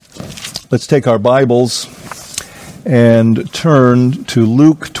Let's take our Bibles and turn to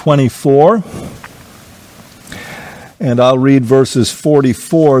Luke 24. And I'll read verses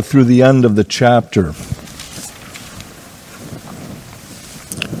 44 through the end of the chapter.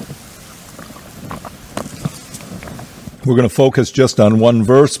 We're going to focus just on one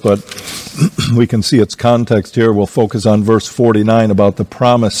verse, but we can see its context here. We'll focus on verse 49 about the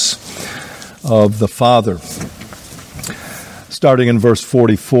promise of the Father. Starting in verse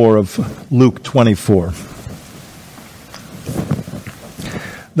 44 of Luke 24.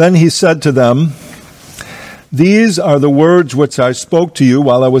 Then he said to them, "These are the words which I spoke to you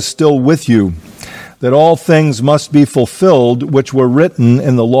while I was still with you, that all things must be fulfilled which were written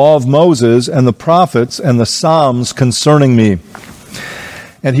in the law of Moses and the prophets and the Psalms concerning me."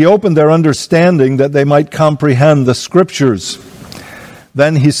 And he opened their understanding that they might comprehend the Scriptures.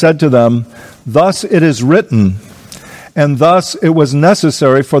 Then he said to them, "Thus it is written, and thus it was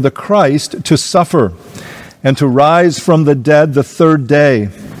necessary for the Christ to suffer, and to rise from the dead the third day,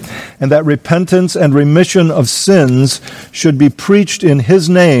 and that repentance and remission of sins should be preached in his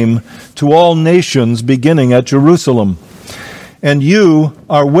name to all nations, beginning at Jerusalem. And you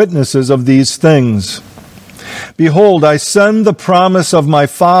are witnesses of these things. Behold, I send the promise of my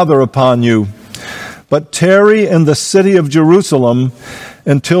Father upon you, but tarry in the city of Jerusalem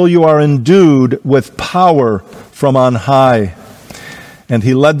until you are endued with power from on high." And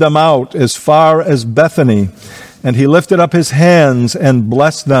he led them out as far as Bethany, and he lifted up his hands and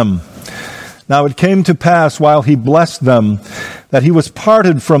blessed them. Now it came to pass, while he blessed them, that he was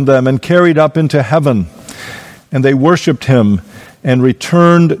parted from them and carried up into heaven. And they worshipped him and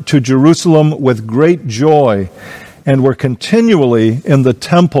returned to Jerusalem with great joy, and were continually in the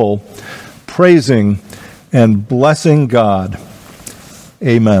temple praising and blessing God.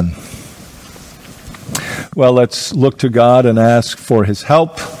 Amen. Well, let's look to God and ask for his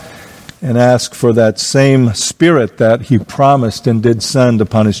help, and ask for that same Spirit that he promised and did send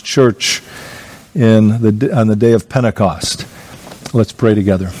upon his church on the day of Pentecost. Let's pray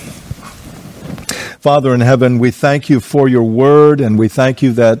together. Father in heaven, we thank you for your word, and we thank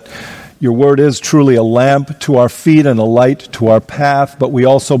you that your word is truly a lamp to our feet and a light to our path, but we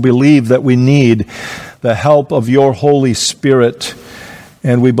also believe that we need the help of your Holy Spirit.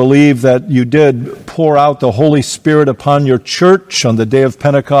 And we believe that you did pour out the Holy Spirit upon your church on the day of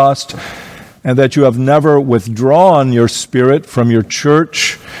Pentecost, and that you have never withdrawn your Spirit from your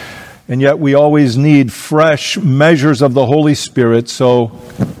church. And yet we always need fresh measures of the Holy Spirit. So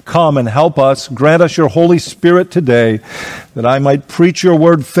come and help us. Grant us your Holy Spirit today, that I might preach your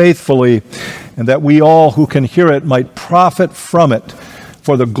word faithfully, and that we all who can hear it might profit from it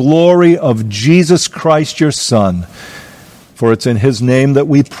for the glory of Jesus Christ, your Son. For it's in his name that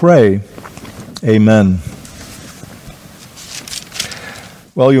we pray. Amen.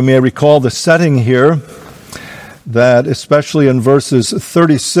 Well, you may recall the setting here, that especially in verses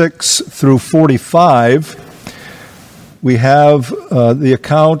 36 through 45, we have the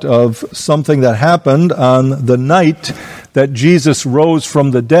account of something that happened on the night that Jesus rose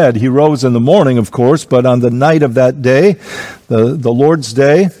from the dead. He rose in the morning, of course, but on the night of that day, the Lord's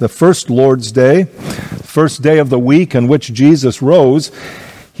Day, the first Lord's Day, first day of the week in which Jesus rose,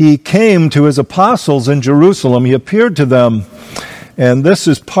 he came to his apostles in Jerusalem. He appeared to them. And this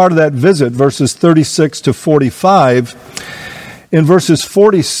is part of that visit, verses 36 to 45. In verses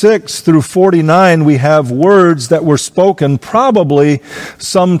 46 through 49, we have words that were spoken probably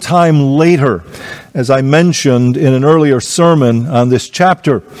sometime later, as I mentioned in an earlier sermon on this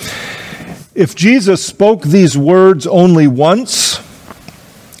chapter. If Jesus spoke these words only once,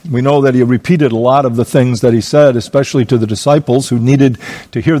 we know that he repeated a lot of the things that he said, especially to the disciples who needed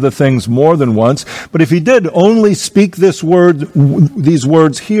to hear the things more than once. But if he did only speak these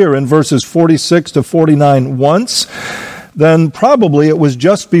words here in verses 46 to 49 once, then probably it was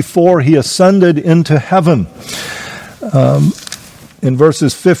just before he ascended into heaven. In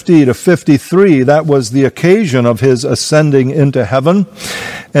verses 50 to 53, that was the occasion of his ascending into heaven.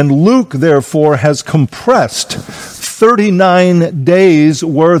 And Luke, therefore, has compressed 39 days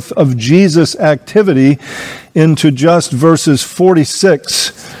worth of Jesus' activity into just verses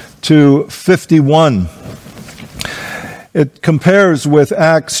 46 to 51. It compares with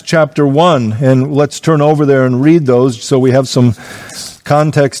Acts chapter 1, and let's turn over there and read those so we have some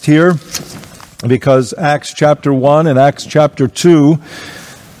context here, because Acts chapter 1 and Acts chapter 2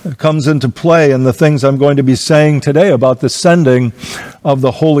 comes into play in the things I'm going to be saying today about the sending of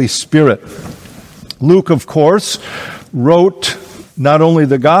the Holy Spirit. Luke, of course, wrote not only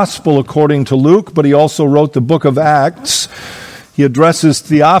the gospel according to Luke, but he also wrote the book of Acts. He addresses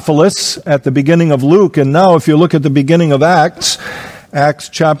Theophilus at the beginning of Luke, and now if you look at the beginning of Acts, Acts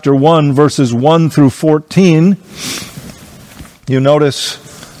chapter 1, verses 1 through 14, you notice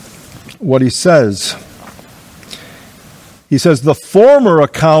what he says. He says, "The former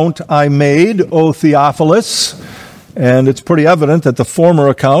account I made, O Theophilus," and it's pretty evident that the former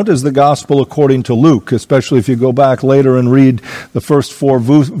account is the gospel according to Luke, especially if you go back later and read the first 4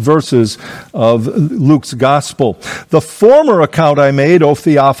 verses of Luke's gospel. "The former account I made, O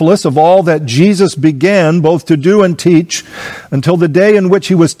Theophilus, of all that Jesus began both to do and teach until the day in which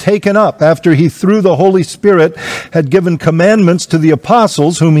he was taken up, after he through the Holy Spirit had given commandments to the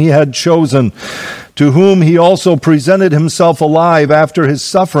apostles whom he had chosen, to whom he also presented himself alive after his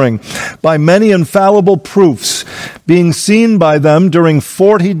suffering by many infallible proofs, being seen by them during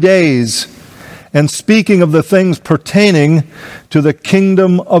 40 days, and speaking of the things pertaining to the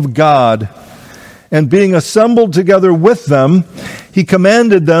kingdom of God. And being assembled together with them, he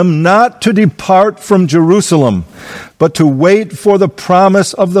commanded them not to depart from Jerusalem, but to wait for the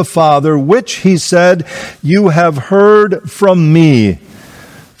promise of the Father, which he said, 'You have heard from me.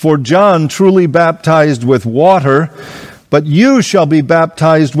 For John truly baptized with water, but you shall be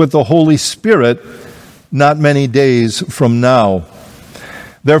baptized with the Holy Spirit not many days from now.'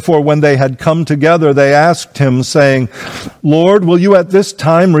 Therefore, when they had come together, they asked him, saying, 'Lord, will you at this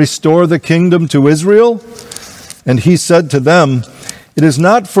time restore the kingdom to Israel?' And he said to them, 'It is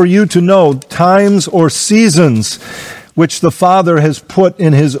not for you to know times or seasons which the Father has put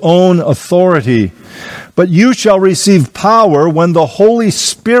in his own authority, but you shall receive power when the Holy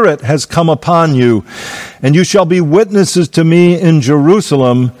Spirit has come upon you, and you shall be witnesses to me in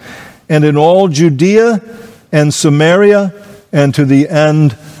Jerusalem and in all Judea and Samaria and to the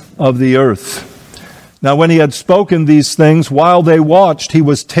end of the earth.' Now when he had spoken these things, while they watched, he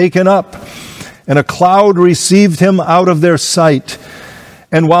was taken up, and a cloud received him out of their sight.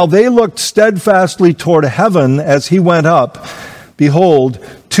 And while they looked steadfastly toward heaven as he went up, behold,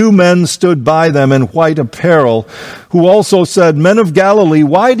 2 men stood by them in white apparel, who also said, 'Men of Galilee,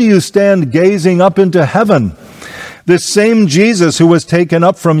 why do you stand gazing up into heaven? This same Jesus who was taken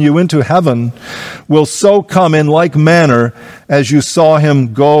up from you into heaven will so come in like manner as you saw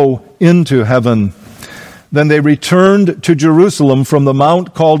him go into heaven.' Then they returned to Jerusalem from the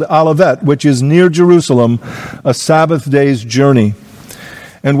mount called Olivet, which is near Jerusalem, a Sabbath day's journey.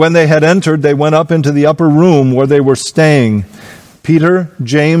 And when they had entered, they went up into the upper room where they were staying. Peter,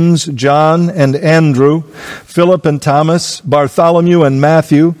 James, John, and Andrew, Philip and Thomas, Bartholomew and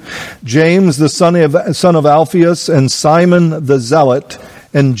Matthew, James the son of Alphaeus, and Simon the Zealot,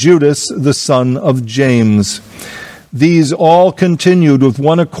 and Judas the son of James. These all continued with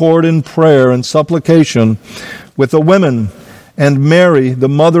one accord in prayer and supplication with the women and Mary, the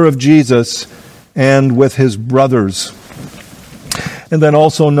mother of Jesus, and with his brothers." And then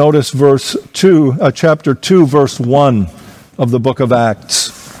also notice chapter 2, verse 1 of the book of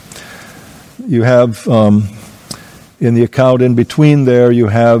Acts. You have, in the account in between there, you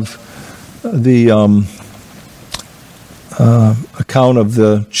have the account of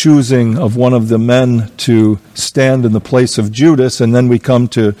the choosing of one of the men to stand in the place of Judas, and then we come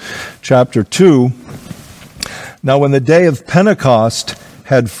to chapter 2. Now when the day of Pentecost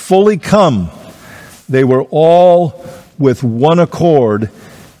had fully come, they were all with one accord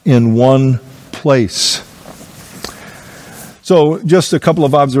in one place. So just a couple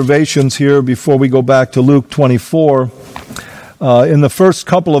of observations here before we go back to Luke 24. In the first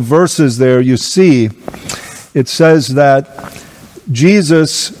couple of verses there, you see it says that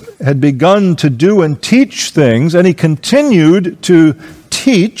Jesus had begun to do and teach things, and he continued to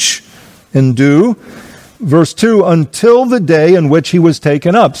teach and do. Verse 2, until the day in which he was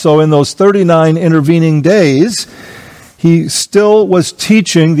taken up. So in those 39 intervening days, he still was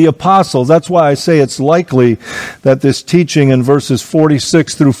teaching the apostles. That's why I say it's likely that this teaching in verses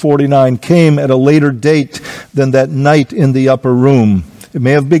 46 through 49 came at a later date than that night in the upper room. It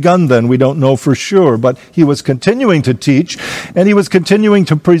may have begun then, we don't know for sure, but he was continuing to teach, and he was continuing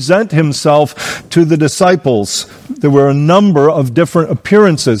to present himself to the disciples. There were a number of different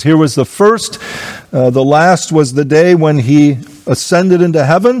appearances. Here was the first. The last was the day when he ascended into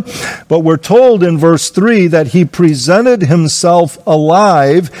heaven, but we're told in verse 3 that he presented himself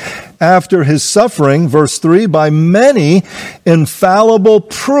alive after his suffering, verse 3, by many infallible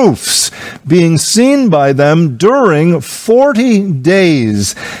proofs, being seen by them during 40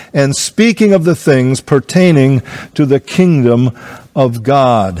 days, and speaking of the things pertaining to the kingdom of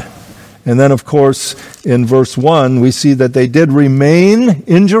God. And then, of course, in verse 1, we see that they did remain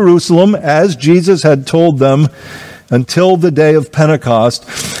in Jerusalem as Jesus had told them until the day of Pentecost.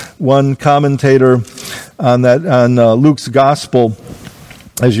 One commentator on Luke's gospel,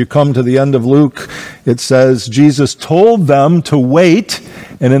 as you come to the end of Luke, It says Jesus told them to wait,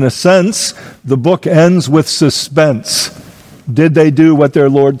 and in a sense, the book ends with suspense. Did they do what their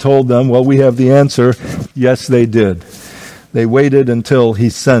Lord told them? Well, we have the answer. Yes, they did. They waited until he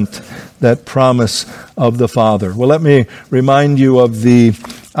sent that promise of the Father. Well, let me remind you of the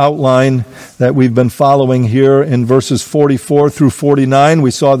outline that we've been following here in verses 44 through 49.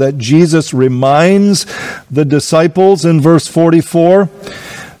 We saw that Jesus reminds the disciples in verse 44.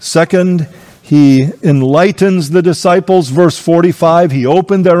 Second, he enlightens the disciples, verse 45. He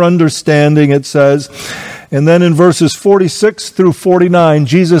opened their understanding, it says. And then in verses 46 through 49,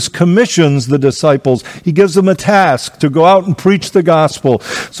 Jesus commissions the disciples. He gives them a task to go out and preach the gospel.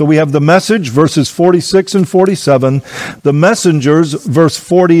 So we have the message, verses 46 and 47. The messengers, verse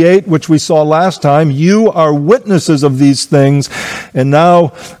 48, which we saw last time. You are witnesses of these things. And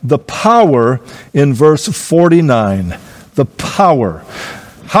now the power in verse 49. The power.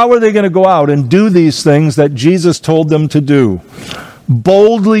 How are they going to go out and do these things that Jesus told them to do?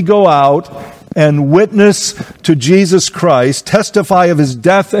 Boldly go out and witness to Jesus Christ, testify of his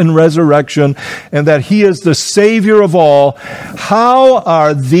death and resurrection, and that he is the Savior of all. How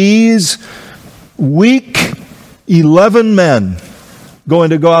are these weak 11 men going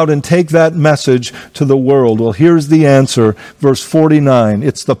to go out and take that message to the world? Well, here's the answer, verse 49.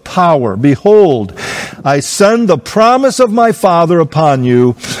 It's the power. Behold, I send the promise of my Father upon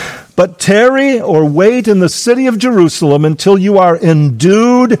you, but tarry or wait in the city of Jerusalem until you are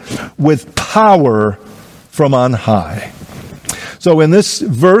endued with power from on high. So in this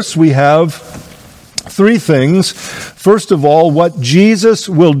verse we have three things. First of all, what Jesus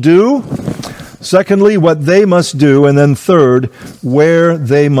will do. Secondly, what they must do. And then third, where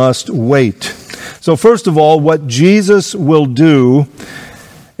they must wait. So first of all, what Jesus will do,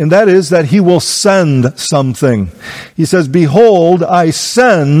 and that is that he will send something. He says, behold, I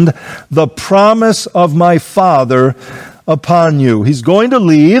send the promise of my Father upon you. He's going to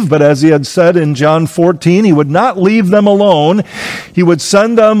leave, but as he had said in John 14, he would not leave them alone. He would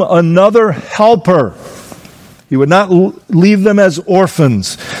send them another helper. He would not leave them as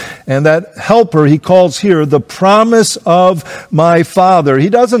orphans. And that helper he calls here the promise of my Father. He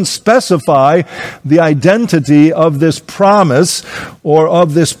doesn't specify the identity of this promise or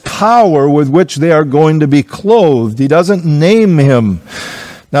of this power with which they are going to be clothed. He doesn't name him.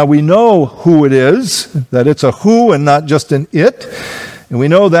 Now we know who it is, that it's a who and not just an it. And we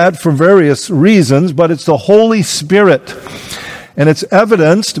know that for various reasons, but it's the Holy Spirit. And it's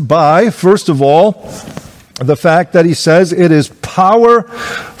evidenced by, first of all, the fact that he says it is power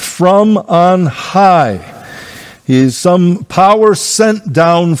from on high. He is some power sent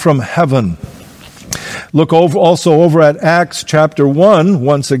down from heaven. Look also over at Acts chapter 1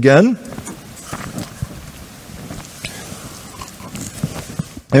 once again.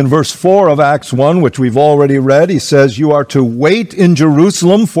 In verse 4 of Acts 1, which we've already read, he says, you are to wait in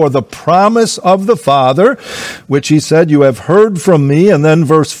Jerusalem for the promise of the Father, which he said, you have heard from me. And then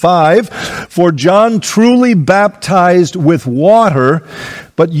verse 5, for John truly baptized with water,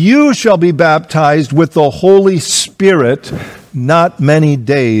 but you shall be baptized with the Holy Spirit not many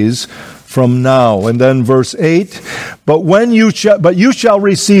days from now. And then verse 8, but you shall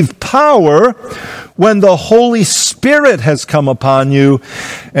receive power when the Holy Spirit has come upon you,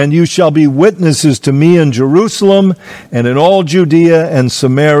 and you shall be witnesses to me in Jerusalem and in all Judea and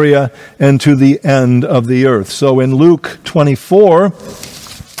Samaria and to the end of the earth. So in Luke 24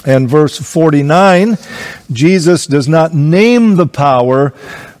 and verse 49, Jesus does not name the power,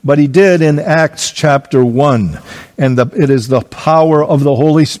 but he did in Acts chapter 1. And it is the power of the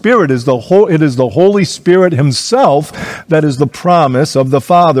Holy Spirit. It is the Holy Spirit himself that is the promise of the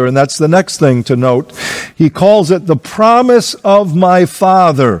Father. And that's the next thing to note. He calls it the promise of my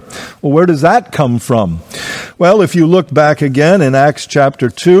Father. Well, where does that come from? Well, if you look back again in Acts chapter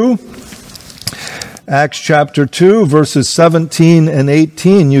 2, verses 17 and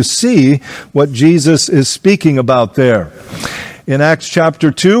 18, you see what Jesus is speaking about there. In Acts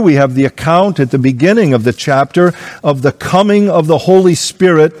chapter 2, we have the account at the beginning of the chapter of the coming of the Holy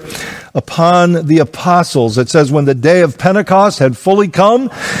Spirit upon the apostles. It says, when the day of Pentecost had fully come,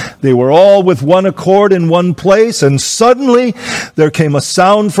 they were all with one accord in one place, and suddenly there came a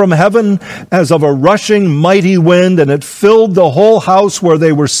sound from heaven as of a rushing mighty wind, and it filled the whole house where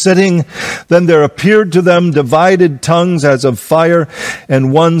they were sitting. Then there appeared to them divided tongues as of fire,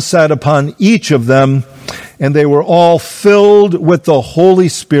 and one sat upon each of them. and they were all filled with the Holy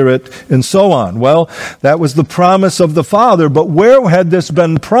Spirit, and so on. Well, that was the promise of the Father, but where had this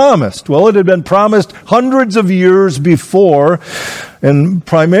been promised? Well, it had been promised hundreds of years before, and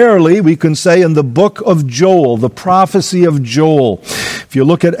primarily, we can say, in the book of Joel, the prophecy of Joel. If you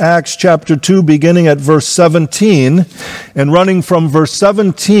look at Acts chapter 2, beginning at verse 17, and running from verse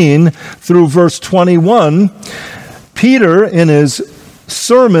 17 through verse 21, Peter, in his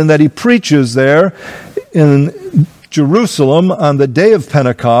sermon that he preaches there in Jerusalem on the day of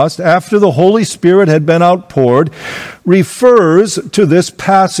Pentecost, after the Holy Spirit had been outpoured, refers to this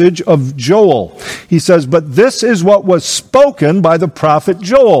passage of Joel. He says, "But this is what was spoken by the prophet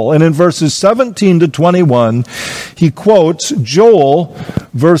Joel." And in verses 17 to 21, he quotes Joel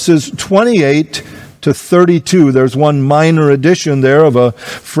verses 28 to 32. There's one minor addition there of a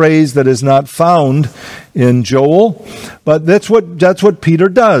phrase that is not found in Joel, but that's what Peter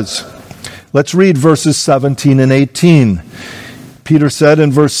does. Let's read verses 17 and 18. Peter said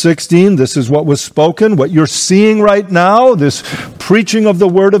in verse 16, this is what was spoken, what you're seeing right now, this preaching of the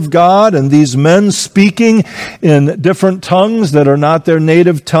Word of God and these men speaking in different tongues that are not their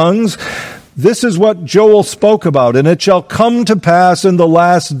native tongues. This is what Joel spoke about. "And it shall come to pass in the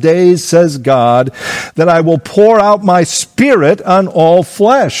last days, says God, that I will pour out my Spirit on all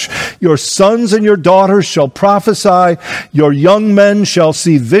flesh. Your sons and your daughters shall prophesy. Your young men shall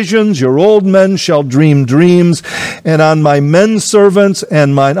see visions. Your old men shall dream dreams. And on my men servants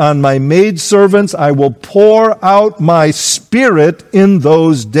and on my maid servants I will pour out my Spirit in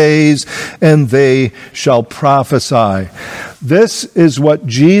those days, and they shall prophesy." This is what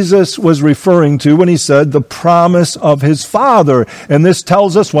Jesus was referring to when he said the promise of his Father. And this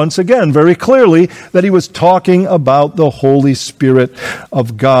tells us once again very clearly that he was talking about the Holy Spirit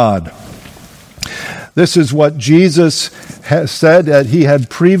of God. This is what Jesus has said that he had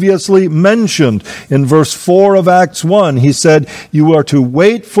previously mentioned in verse 4 of Acts 1. He said, "You are to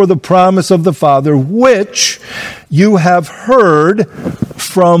wait for the promise of the Father, which you have heard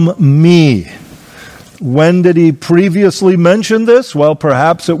from me." When did he previously mention this? Well,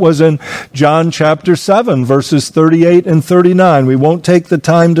 perhaps it was in John chapter 7, verses 38 and 39. We won't take the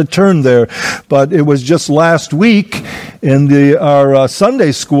time to turn there, but it was just last week in our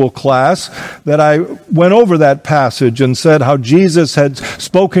Sunday school class that I went over that passage and said how Jesus had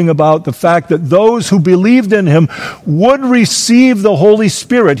spoken about the fact that those who believed in him would receive the Holy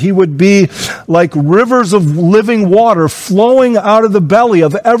Spirit. He would be like rivers of living water flowing out of the belly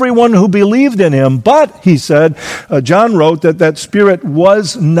of everyone who believed in him. But he said, John wrote that Spirit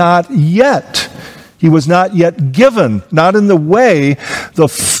was not yet. He was not yet given, not in the way,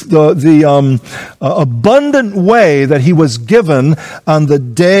 the abundant way that he was given on the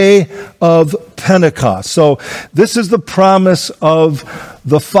day of Pentecost. So this is the promise of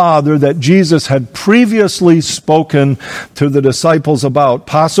the Father that Jesus had previously spoken to the disciples about.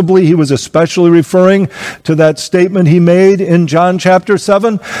 Possibly he was especially referring to that statement he made in John chapter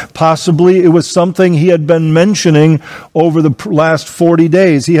 7. Possibly it was something he had been mentioning over the last 40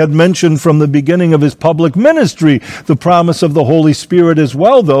 days. He had mentioned from the beginning of his public ministry the promise of the Holy Spirit as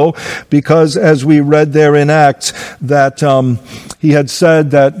well, though, because as we read there in Acts, that he had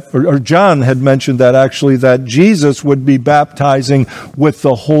said that, or John had mentioned that actually, that Jesus would be baptizing with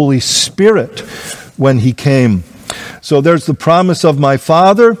the Holy Spirit when he came. So there's the promise of my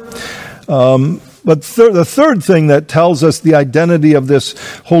Father. But the third thing that tells us the identity of this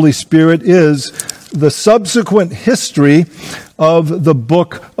Holy Spirit is the subsequent history of the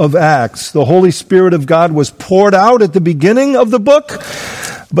book of Acts. The Holy Spirit of God was poured out at the beginning of the book,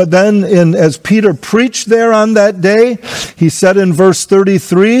 but then as Peter preached there on that day, he said in verse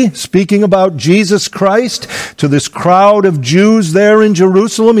 33, speaking about Jesus Christ to this crowd of Jews there in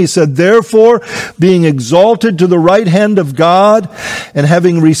Jerusalem, he said, "Therefore, being exalted to the right hand of God, and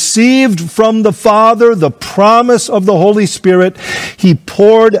having received from the Father the promise of the Holy Spirit, he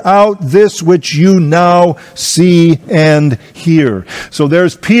poured out this which you now see and hear." So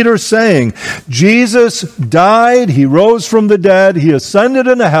there's Peter saying, Jesus died, he rose from the dead, he ascended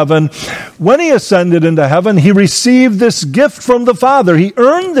into heaven. When he ascended into heaven, he received this gift from the Father. He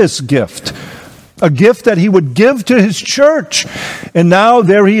earned this gift, a gift that he would give to his church. And now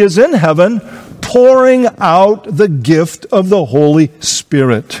there he is in heaven, pouring out the gift of the Holy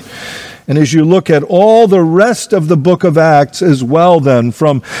Spirit. And as you look at all the rest of the book of Acts as well, then,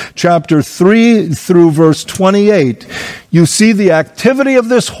 from chapter 3 through verse 28, you see the activity of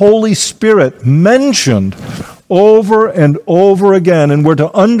this Holy Spirit mentioned over and over again. And we're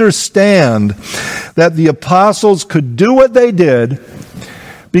to understand that the apostles could do what they did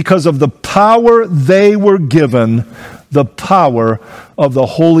because of the power they were given the power of the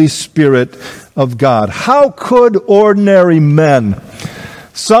Holy Spirit of God. How could ordinary men,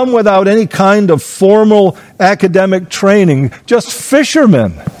 some without any kind of formal academic training, just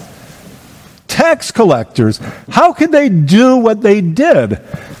fishermen, tax collectors, how could they do what they did?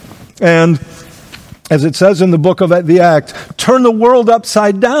 And as it says in the book of the Acts, turn the world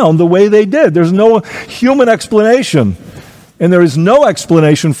upside down the way they did. There's no human explanation. And there is no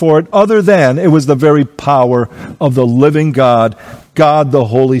explanation for it other than it was the very power of the living God, God the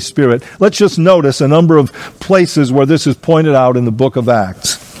Holy Spirit. Let's just notice a number of places where this is pointed out in the book of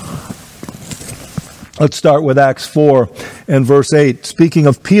Acts. Let's start with Acts 4 and verse 8. Speaking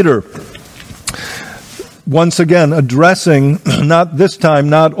of Peter, once again addressing, not this time,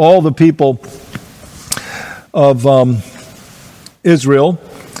 not all the people of Israel,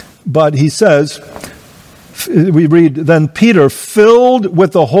 but he says, we read, then Peter, filled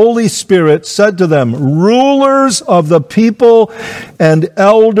with the Holy Spirit, said to them, rulers of the people and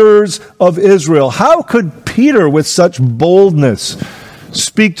elders of Israel. How could Peter, with such boldness,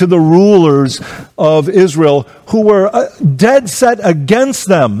 speak to the rulers of Israel who were dead set against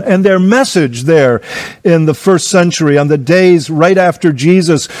them and their message there in the first century on the days right after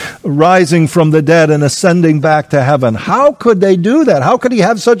Jesus rising from the dead and ascending back to heaven? How could they do that? How could he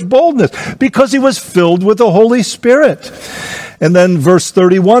have such boldness? Because he was filled with the Holy Spirit. And then verse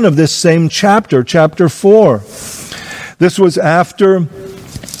 31 of this same chapter, chapter 4. This was after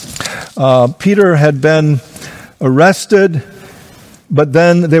Peter had been arrested, but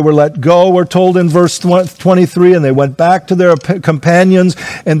then they were let go, we're told in verse 23, and they went back to their companions,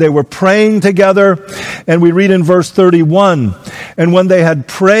 and they were praying together. And we read in verse 31, and when they had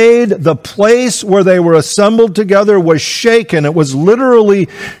prayed, the place where they were assembled together was shaken. It was literally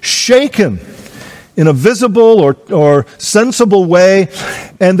shaken in a visible or sensible way.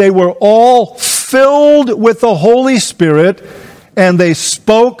 And they were all filled with the Holy Spirit, and they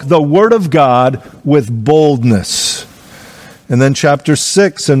spoke the word of God with boldness. And then chapter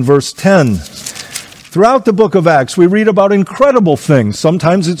 6 and verse 10. Throughout the book of Acts, we read about incredible things.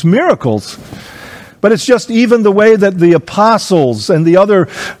 Sometimes it's miracles. But it's just even the way that the apostles and the other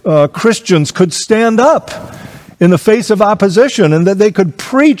Christians could stand up in the face of opposition, and that they could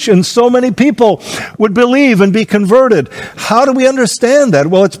preach and so many people would believe and be converted. How do we understand that?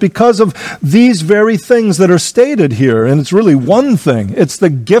 Well, it's because of these very things that are stated here, and it's really one thing. It's the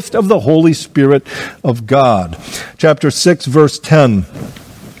gift of the Holy Spirit of God. Chapter 6, verse 10.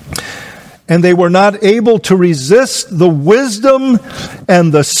 And they were not able to resist the wisdom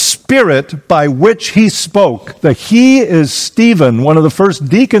and the spirit by which he spoke. The he is Stephen, one of the first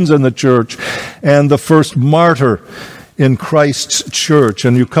deacons in the church and the first martyr in Christ's church.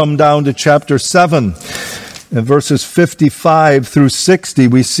 And you come down to chapter 7, and verses 55 through 60,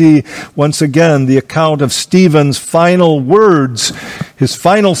 we see once again the account of Stephen's final words, his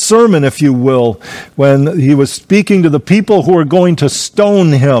final sermon, if you will, when he was speaking to the people who were going to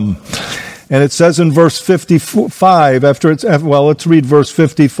stone him. And it says in verse 55, let's read verse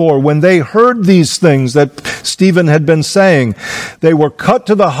 54. When they heard these things that Stephen had been saying, they were cut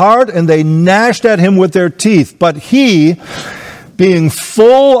to the heart and they gnashed at him with their teeth. But he, being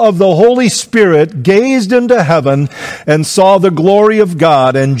full of the Holy Spirit, gazed into heaven and saw the glory of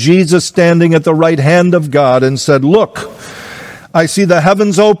God and Jesus standing at the right hand of God, and said, look, I see the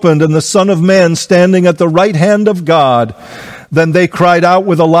heavens opened and the Son of Man standing at the right hand of God. Then they cried out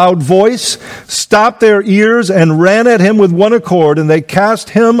with a loud voice, stopped their ears, and ran at him with one accord, and they cast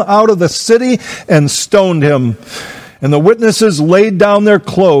him out of the city and stoned him. And the witnesses laid down their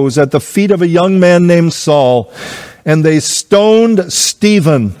clothes at the feet of a young man named Saul, and they stoned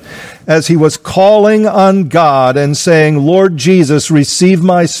Stephen as he was calling on God and saying, Lord Jesus, receive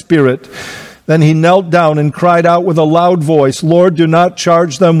my spirit. Then he knelt down and cried out with a loud voice, Lord, do not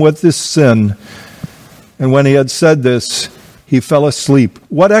charge them with this sin. And when he had said this, he fell asleep.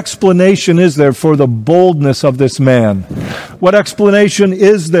 What explanation is there for the boldness of this man? What explanation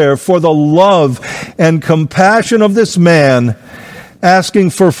is there for the love and compassion of this man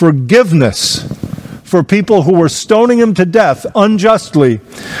asking for forgiveness for people who were stoning him to death unjustly?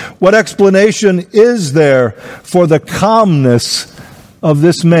 What explanation is there for the calmness of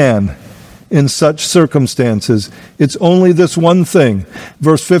this man in such circumstances? It's only this one thing.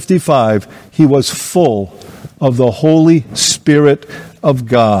 Verse 55, he was full of the Holy Spirit of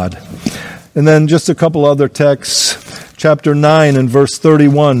God. And then just a couple other texts. Chapter 9 and verse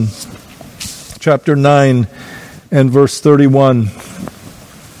 31. Chapter 9 and verse 31.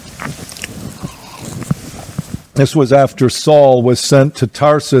 This was after Saul was sent to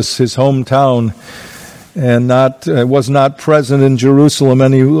Tarsus, his hometown, and was not present in Jerusalem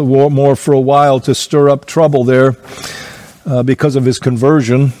anymore for a while to stir up trouble there. because of his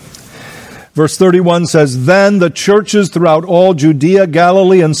conversion. Verse 31 says, "Then the churches throughout all Judea,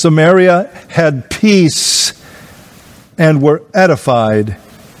 Galilee, and Samaria had peace and were edified,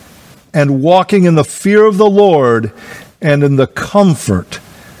 and walking in the fear of the Lord and in the comfort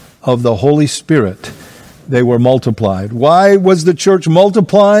of the Holy Spirit, they were multiplied." Why was the church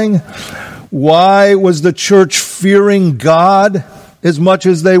multiplying? Why was the church fearing God as much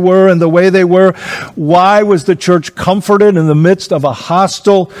as they were and the way they were? Why was the church comforted in the midst of a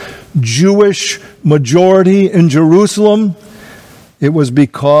hostile Jewish majority in Jerusalem? It was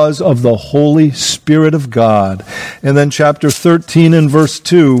because of the Holy Spirit of God. And then chapter 13 and verse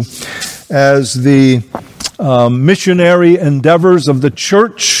 2, as the missionary endeavors of the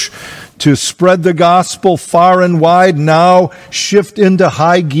church to spread the gospel far and wide now shift into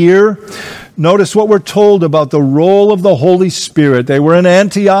high gear. Notice what we're told about the role of the Holy Spirit. They were in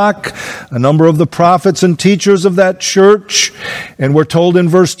Antioch, a number of the prophets and teachers of that church, and we're told in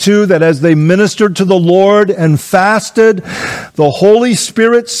verse 2 that as they ministered to the Lord and fasted, the Holy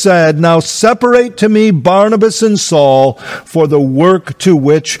Spirit said, "Now separate to me Barnabas and Saul for the work to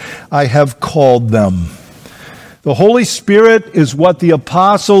which I have called them." The Holy Spirit is what the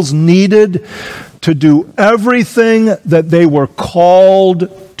apostles needed to do everything that they were called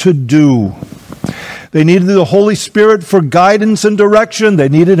to do. They needed the Holy Spirit for guidance and direction. They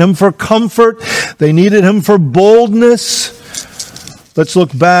needed Him for comfort. They needed Him for boldness. Let's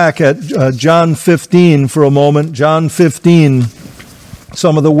look back at John 15 for a moment. John 15,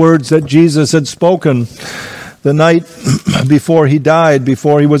 some of the words that Jesus had spoken the night before He died,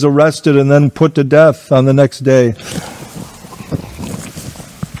 before He was arrested and then put to death on the next day.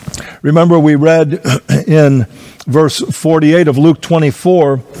 Remember, we read in verse 48 of Luke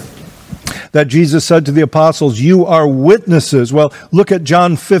 24 that Jesus said to the apostles, "You are witnesses." Well, look at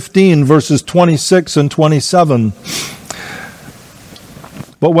John 15, verses 26 and 27.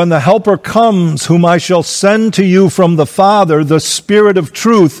 "But when the Helper comes, whom I shall send to you from the Father, the Spirit of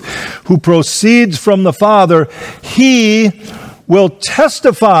truth, who proceeds from the Father, He will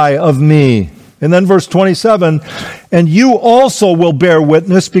testify of me." And then verse 27, "And you also will bear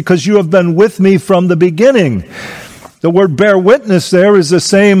witness, because you have been with me from the beginning." The word "bear witness" there is the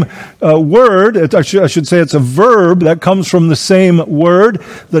same word. I should say it's a verb that comes from the same word,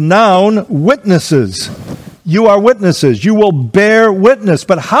 the noun "witnesses." You are witnesses. You will bear witness.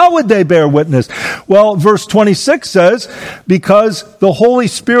 But how would they bear witness? Well, verse 26 says, "Because the Holy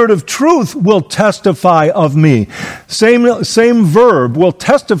Spirit of truth will testify of me." Same verb, will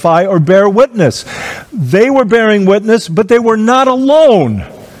testify or bear witness. They were bearing witness, but they were not alone.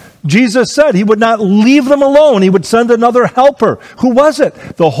 Jesus said He would not leave them alone. He would send another helper. Who was it?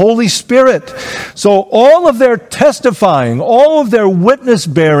 The Holy Spirit. So all of their testifying, all of their witness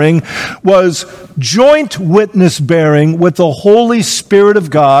bearing was joint witness bearing with the Holy Spirit of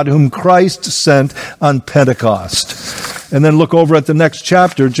God, whom Christ sent on Pentecost. And then look over at the next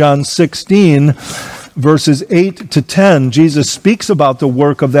chapter, John 16, verses 8 to 10, Jesus speaks about the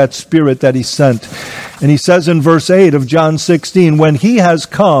work of that Spirit that He sent. And He says in verse 8 of John 16, "When He has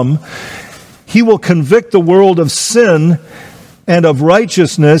come, He will convict the world of sin and of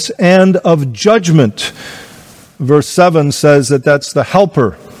righteousness and of judgment." Verse 7 says that that's the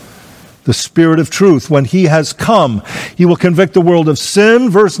Helper, the Spirit of truth. When He has come, He will convict the world of sin,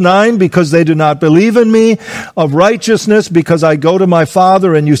 verse 9, "because they do not believe in me, of righteousness, because I go to my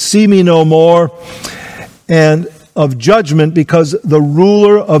Father and you see me no more, and of judgment, because the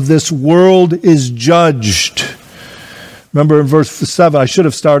ruler of this world is judged." Remember in verse 7, I should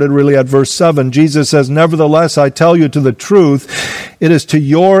have started really at verse 7. Jesus says, "Nevertheless, I tell you to the truth, it is to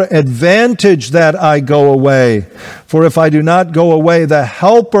your advantage that I go away. For if I do not go away, the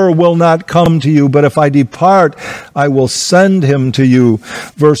Helper will not come to you. But if I depart, I will send Him to you."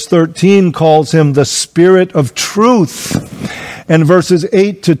 Verse 13 calls Him the Spirit of truth. And verses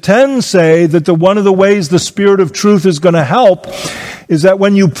 8 to 10 say that one of the ways the Spirit of truth is going to help is that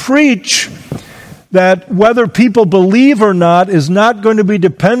when you preach, that whether people believe or not is not going to be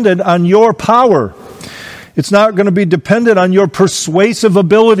dependent on your power. It's not going to be dependent on your persuasive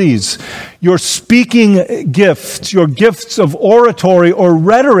abilities, your speaking gifts, your gifts of oratory or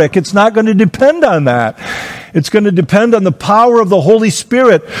rhetoric. It's not going to depend on that. It's going to depend on the power of the Holy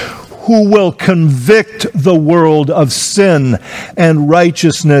Spirit, who will convict the world of sin and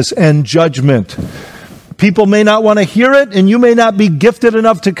righteousness and judgment. People may not want to hear it, and you may not be gifted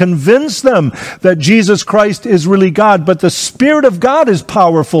enough to convince them that Jesus Christ is really God, but the Spirit of God is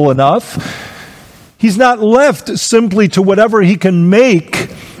powerful enough. He's not left simply to whatever He can make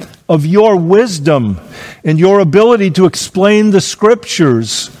of your wisdom and your ability to explain the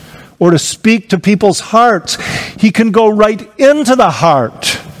Scriptures. or to speak to people's hearts. He can go right into the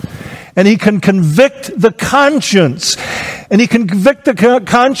heart, and he can convict the conscience, and he can convict the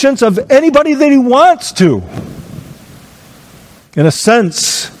conscience of anybody that he wants to. In a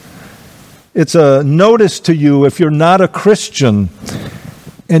sense, it's a notice to you if you're not a Christian,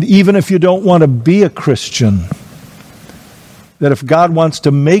 and even if you don't want to be a Christian, that if God wants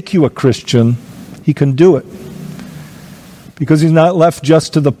to make you a Christian, he can do it. Because he's not left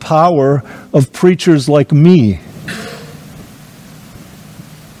just to the power of preachers like me.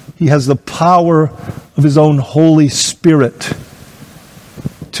 He has the power of his own Holy Spirit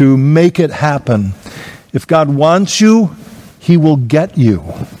to make it happen. If God wants you, he will get you.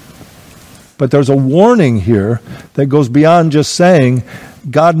 But there's a warning here that goes beyond just saying,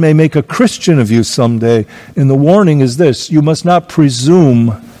 God may make a Christian of you someday. And the warning is this: you must not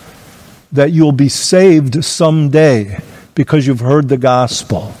presume that you'll be saved someday because you've heard the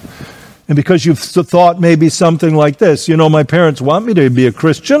gospel. And because you've thought maybe something like this: you know, my parents want me to be a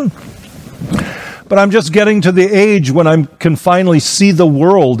Christian, but I'm just getting to the age when I can finally see the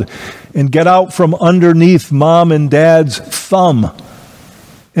world and get out from underneath mom and dad's thumb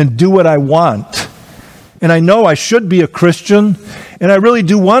and do what I want. And I know I should be a Christian, and I really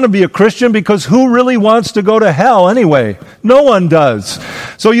do want to be a Christian, because who really wants to go to hell anyway? No one does.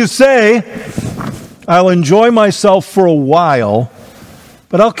 So you say, I'll enjoy myself for a while,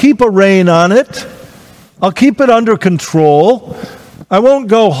 but I'll keep a rein on it. I'll keep it under control. I won't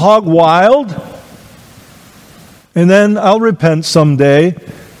go hog wild. And then I'll repent someday,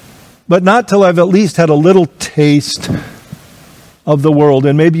 but not till I've at least had a little taste of the world.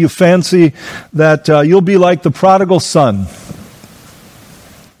 And maybe you fancy that you'll be like the prodigal son.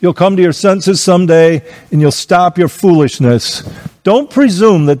 You'll come to your senses someday and you'll stop your foolishness. Don't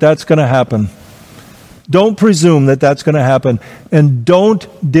presume that that's going to happen. Don't presume that that's going to happen. And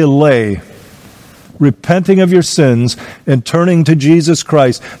don't delay repenting of your sins and turning to Jesus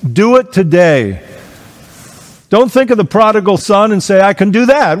Christ. Do it today. Don't think of the prodigal son and say, I can do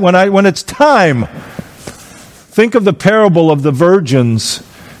that when it's time. Think of the parable of the virgins.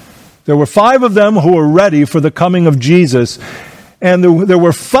 There were 5 of them who were ready for the coming of Jesus. And there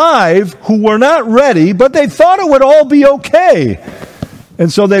were 5 who were not ready, but they thought it would all be okay.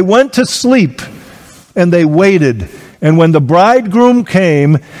 And so they went to sleep and they waited. And when the bridegroom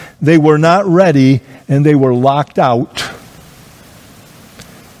came, they were not ready and they were locked out.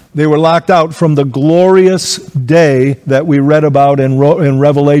 They were locked out from the glorious day that we read about in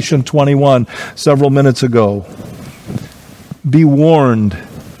Revelation 21 several minutes ago. Be warned.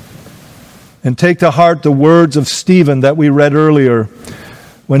 And take to heart the words of Stephen that we read earlier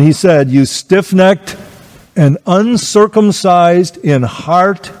when he said, you stiff-necked and uncircumcised in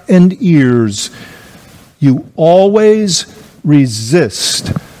heart and ears, you always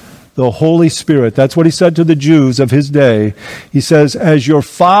resist the Holy Spirit. That's what he said to the Jews of his day. He says, as your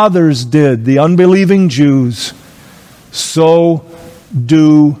fathers did, the unbelieving Jews, so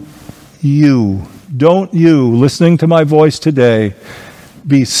do you. Don't you, listening to my voice today,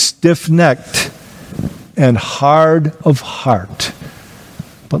 be stiff-necked and hard of heart,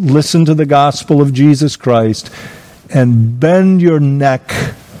 but listen to the gospel of Jesus Christ and bend your neck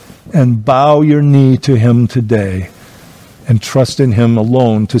and bow your knee to him today and trust in him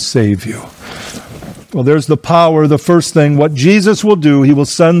alone to save you. Well, there's the power. The first thing, what Jesus will do, he will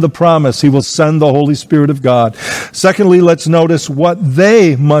send the promise. He will send the Holy Spirit of God. Secondly, let's notice what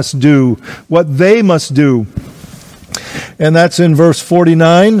they must do. What they must do. And that's in verse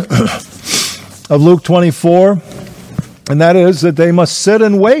 49 of Luke 24. And that is that they must sit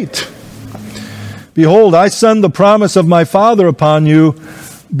and wait. Behold, I send the promise of my Father upon you,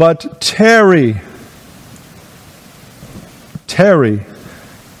 but tarry. Tarry.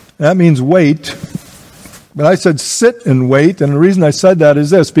 That means wait. But I said sit and wait, and the reason I said that is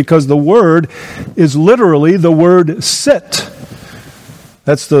this, because the word is literally the word sit.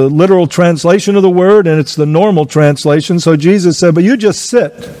 That's the literal translation of the word, and it's the normal translation. So Jesus said, but you just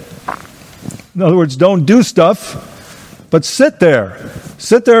sit. In other words, don't do stuff, but sit there.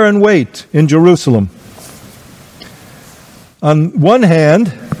 Sit there and wait in Jerusalem. On one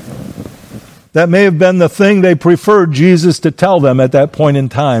hand, that may have been the thing they preferred Jesus to tell them at that point in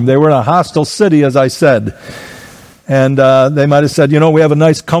time. They were in a hostile city, as I said. And they might have said, we have a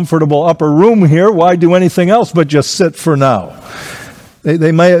nice, comfortable upper room here. Why do anything else but just sit for now?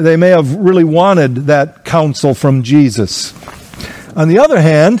 They may have really wanted that counsel from Jesus. On the other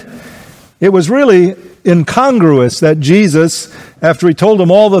hand, it was really incongruous that Jesus, after he told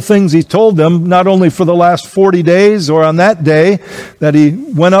them all the things he told them, not only for the last 40 days or on that day that he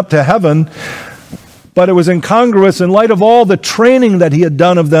went up to heaven, But it was incongruous in light of all the training that he had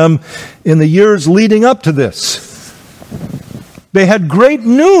done of them in the years leading up to this. They had great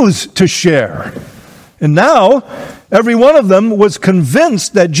news to share. And now, every one of them was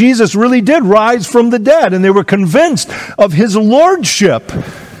convinced that Jesus really did rise from the dead, and they were convinced of his lordship.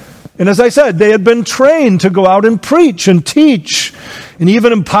 And as I said, they had been trained to go out and preach and teach, and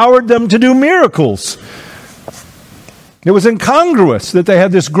even empowered them to do miracles. It was incongruous that they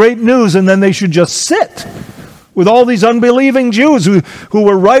had this great news and then they should just sit with all these unbelieving Jews who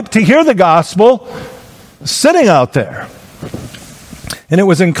were ripe to hear the gospel sitting out there. And it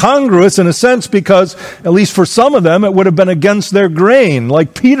was incongruous in a sense because, at least for some of them, it would have been against their grain,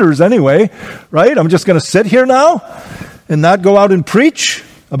 like Peter's anyway, right? I'm just going to sit here now and not go out and preach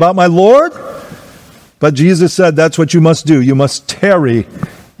about my Lord? But Jesus said that's what you must do. You must tarry.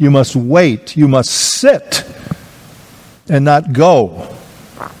 You must wait. You must sit and not go.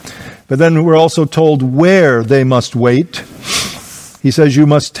 But then we're also told where they must wait. He says, you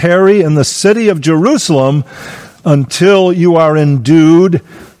must tarry in the city of Jerusalem until you are endued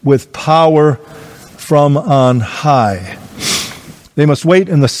with power from on high. They must wait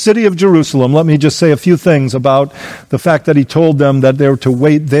in the city of Jerusalem. Let me just say a few things about the fact that he told them that they were to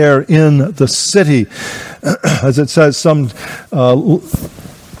wait there in the city. As it says, the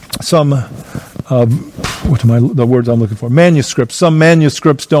words I'm looking for? Manuscripts. Some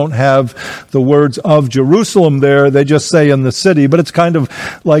manuscripts don't have the words of Jerusalem there. They just say in the city. But it's kind of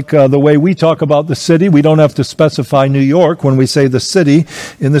like the way we talk about the city. We don't have to specify New York when we say the city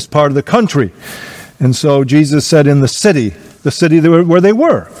in this part of the country. And so Jesus said in the city where they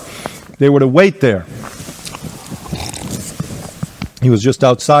were. They were to wait there. He was just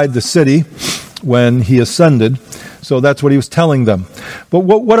outside the city when he ascended. So that's what he was telling them. But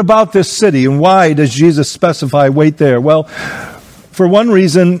what about this city, and why does Jesus specify wait there? Well, for one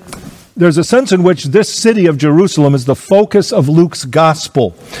reason, there's a sense in which this city of Jerusalem is the focus of Luke's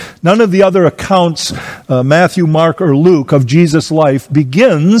gospel. None of the other accounts, Matthew, Mark, or Luke, of Jesus' life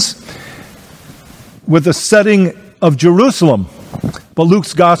begins with the setting of Jerusalem. But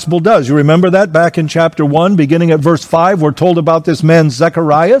Luke's gospel does. You remember that back in chapter 1, beginning at verse 5, we're told about this man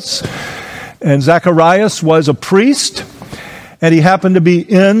Zacharias. And Zacharias was a priest, and he happened to be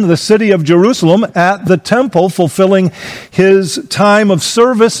in the city of Jerusalem at the temple, fulfilling his time of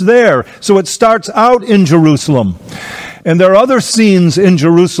service there. So it starts out in Jerusalem. And there are other scenes in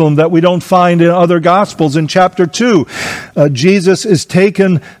Jerusalem that we don't find in other Gospels. In chapter 2, Jesus is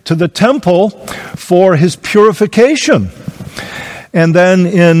taken to the temple for his purification. And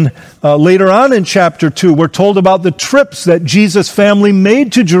then later on in chapter 2, we're told about the trips that Jesus' family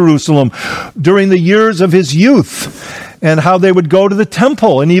made to Jerusalem during the years of his youth, and how they would go to the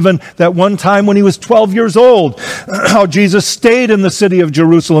temple. And even that one time when he was 12 years old, how Jesus stayed in the city of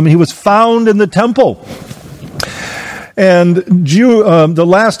Jerusalem. He was found in the temple. And the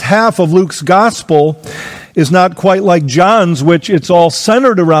last half of Luke's gospel is not quite like John's, which it's all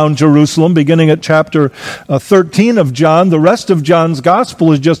centered around Jerusalem, beginning at chapter 13 of John. The rest of John's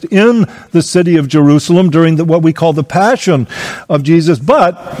gospel is just in the city of Jerusalem during what we call the Passion of Jesus.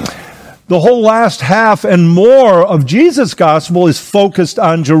 But the whole last half and more of Jesus' gospel is focused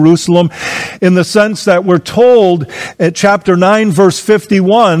on Jerusalem, in the sense that we're told at chapter 9, verse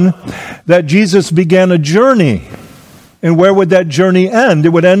 51, that Jesus began a journey. And where would that journey end? It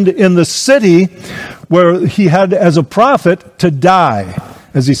would end in the city where he had, as a prophet, to die,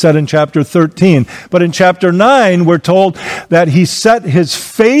 as he said in chapter 13. But in chapter 9, we're told that he set his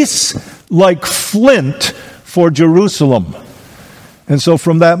face like flint for Jerusalem. And so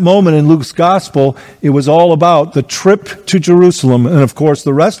from that moment in Luke's gospel, it was all about the trip to Jerusalem. And of course,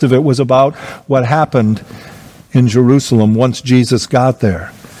 the rest of it was about what happened in Jerusalem once Jesus got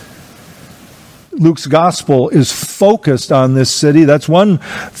there. Luke's gospel is focused on this city. That's one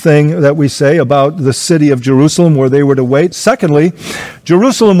thing that we say about the city of Jerusalem, where they were to wait. Secondly,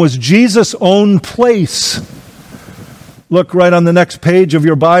 Jerusalem was Jesus' own place. Look right on the next page of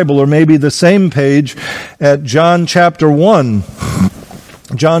your Bible, or maybe the same page, at John chapter 1.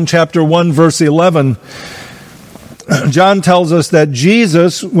 John chapter 1, verse 11. John tells us that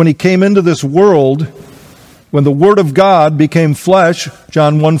Jesus, when he came into this world, when the Word of God became flesh,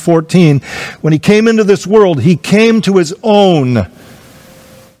 John 1:14, when he came into this world, he came to his own.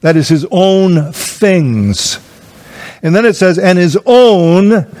 That is, his own things. And then it says, and his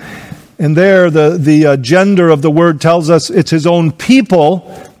own, and there the gender of the word tells us it's his own people.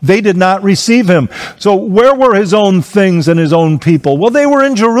 They did not receive him. So where were his own things and his own people? Well, they were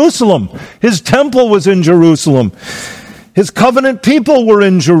in Jerusalem. His temple was in Jerusalem. His covenant people were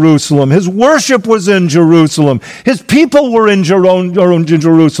in Jerusalem. His worship was in Jerusalem. His people were in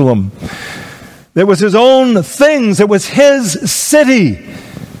Jerusalem. It was his own things. It was his city.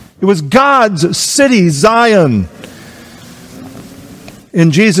 It was God's city, Zion.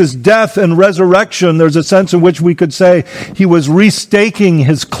 In Jesus' death and resurrection, there's a sense in which we could say he was restaking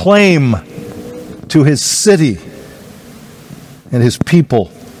his claim to his city and his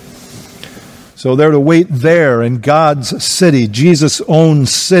people. So they're to wait there in God's city, Jesus' own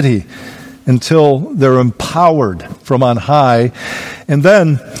city, until they're empowered from on high. And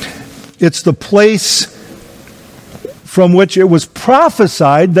then it's the place from which it was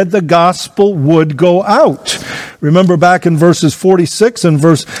prophesied that the gospel would go out. Remember back in verses 46 and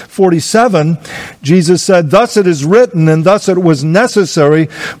verse 47, Jesus said, "Thus it is written, and thus it was necessary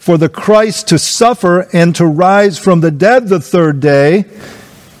for the Christ to suffer and to rise from the dead the third day."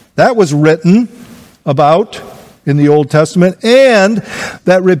 That was written about in the Old Testament, and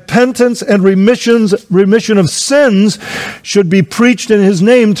that repentance and remission of sins should be preached in his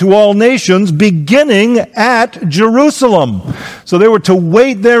name to all nations, beginning at Jerusalem. So they were to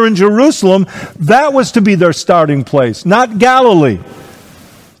wait there in Jerusalem. That was to be their starting place, not Galilee,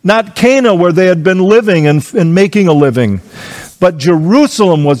 not Cana where they had been living and making a living, but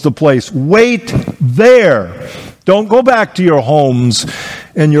Jerusalem was the place. Wait there. Don't go back to your homes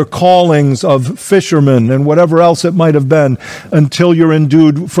and your callings of fishermen and whatever else it might have been until you're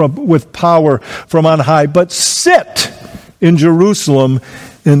endued with power from on high. But sit in Jerusalem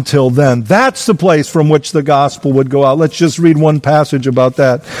until then. That's the place from which the gospel would go out. Let's just read one passage about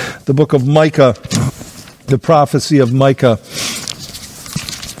that. The book of Micah, the prophecy of Micah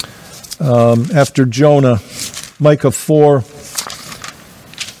after Jonah. Micah 4,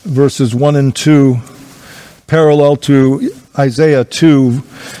 verses 1 and 2. Parallel to Isaiah 2,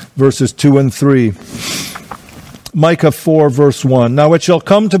 verses 2 and 3. Micah 4, verse 1. "Now it shall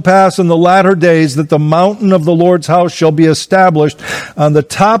come to pass in the latter days that the mountain of the Lord's house shall be established on the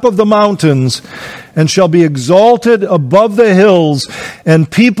top of the mountains, and shall be exalted above the hills, and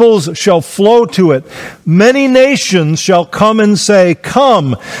peoples shall flow to it. Many nations shall come and say,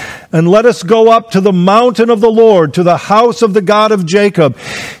 'Come, and let us go up to the mountain of the Lord, to the house of the God of Jacob.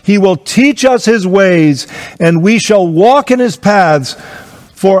 He will teach us his ways, and we shall walk in his paths.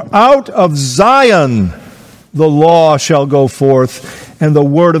 For out of Zion the law shall go forth, and the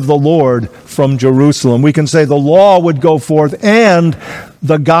word of the Lord from Jerusalem." We can say the law would go forth and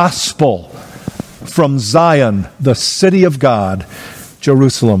the gospel from Zion, the city of God,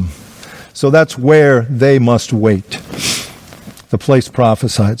 Jerusalem. So that's where they must wait. The place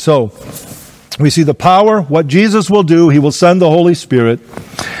prophesied. So we see the power, what Jesus will do. He will send the Holy Spirit.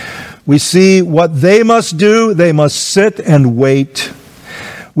 We see what they must do. They must sit and wait.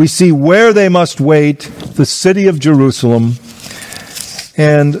 We see where they must wait, the city of Jerusalem.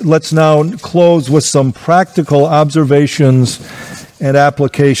 And let's now close with some practical observations and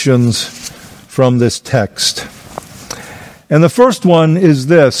applications from this text. And the first one is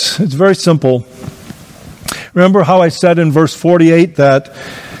this. It's very simple. Remember how I said in verse 48 that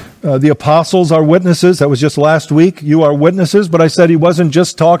the apostles are witnesses? That was just last week. You are witnesses. But I said he wasn't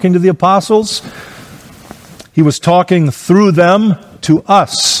just talking to the apostles. He was talking through them to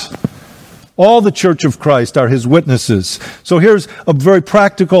us. All the church of Christ are his witnesses. So here's a very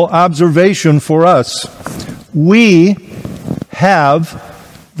practical observation for us. We have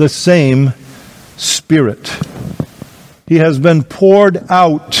the same Spirit. He has been poured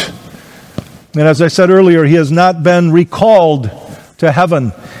out. And as I said earlier, he has not been recalled to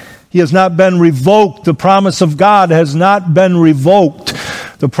heaven. He has not been revoked. The promise of God has not been revoked.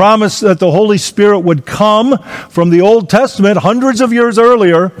 The promise that the Holy Spirit would come from the Old Testament hundreds of years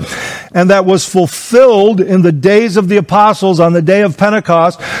earlier, and that was fulfilled in the days of the apostles on the day of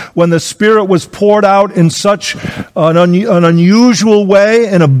Pentecost, when the Spirit was poured out in such an unusual way,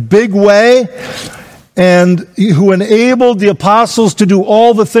 in a big way, and who enabled the apostles to do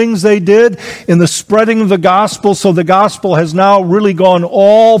all the things they did in the spreading of the gospel. So the gospel has now really gone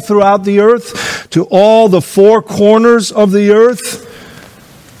all throughout the earth, to all the four corners of the earth.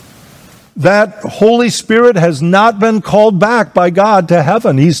 That Holy Spirit has not been called back by God to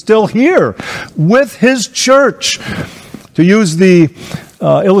heaven. He's still here with his church. To use the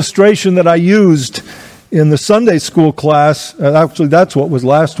illustration that I used in the Sunday school class, actually that's what was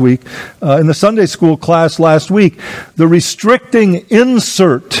last week, in the Sunday school class last week, the restricting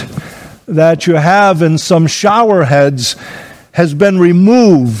insert that you have in some shower heads has been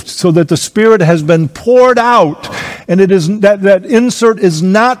removed so that the Spirit has been poured out, and it is that insert is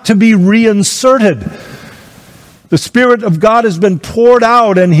not to be reinserted. The Spirit of God has been poured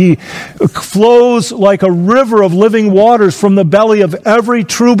out, and He flows like a river of living waters from the belly of every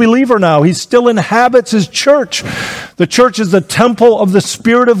true believer now. He still inhabits His church. The church is the temple of the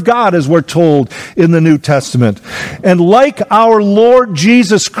Spirit of God, as we're told in the New Testament. And like our Lord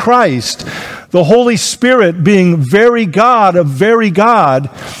Jesus Christ, the Holy Spirit, being very God of very God,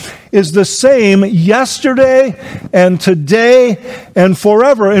 is the same yesterday and today and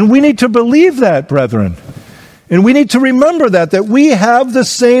forever. And we need to believe that, brethren. And we need to remember that we have the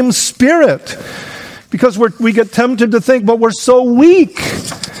same Spirit. Because we get tempted to think, but we're so weak.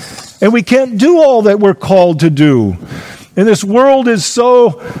 And we can't do all that we're called to do. And this world is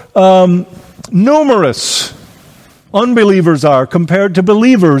so numerous. Unbelievers are compared to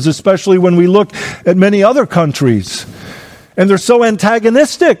believers, especially when we look at many other countries. And they're so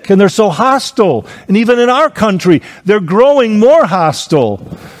antagonistic and they're so hostile. And even in our country, they're growing more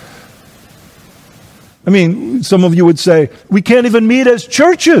hostile. I mean, some of you would say, we can't even meet as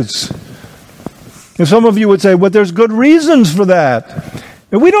churches. And some of you would say, well, there's good reasons for that.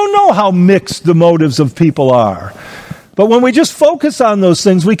 And we don't know how mixed the motives of people are. But when we just focus on those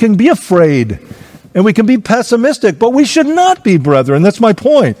things, we can be afraid and we can be pessimistic. But we should not be, brethren. That's my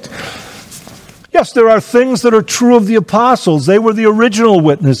point. Yes, there are things that are true of the apostles. They were the original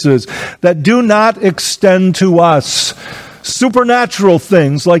witnesses that do not extend to us. Supernatural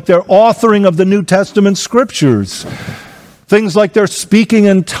things like their authoring of the New Testament scriptures. Things like their speaking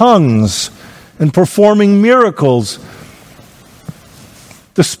in tongues and performing miracles.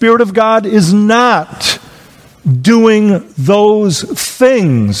 The Spirit of God is not doing those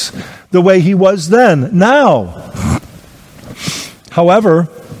things the way He was then. Now, however,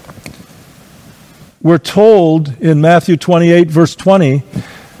 we're told in Matthew 28, verse 20,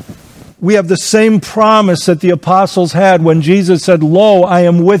 we have the same promise that the apostles had when Jesus said, "Lo, I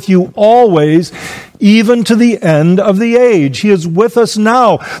am with you always, even to the end of the age." He is with us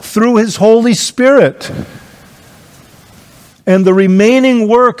now through His Holy Spirit. And the remaining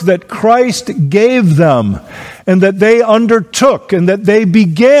work that Christ gave them and that they undertook and that they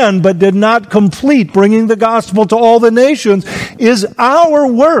began but did not complete, bringing the gospel to all the nations, is our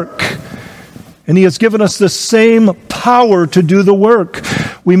work. And He has given us the same power to do the work.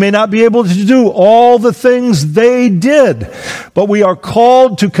 We may not be able to do all the things they did, but we are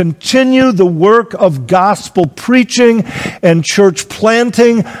called to continue the work of gospel preaching and church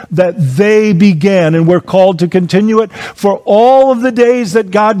planting that they began. And we're called to continue it for all of the days that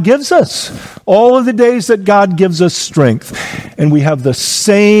God gives us. All of the days that God gives us strength. And we have the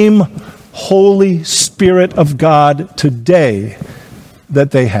same Holy Spirit of God today that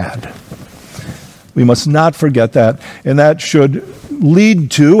they had. We must not forget that, and that should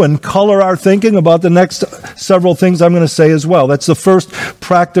lead to and color our thinking about the next several things I'm going to say as well. That's the first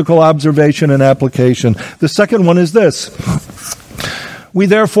practical observation and application. The second one is this. We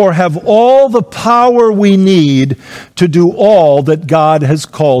therefore have all the power we need to do all that God has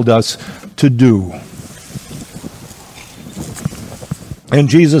called us to do. And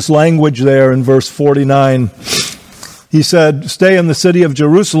Jesus' language there in verse 49, He said, "Stay in the city of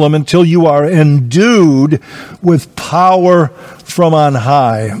Jerusalem until you are endued with power from on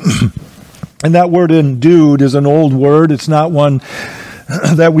high." And that word endued is an old word. It's not one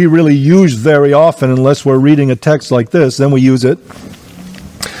that we really use very often unless we're reading a text like this. Then we use it.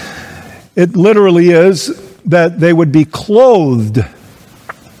 It literally is that they would be clothed.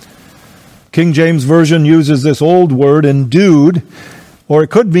 King James Version uses this old word, endued. Or it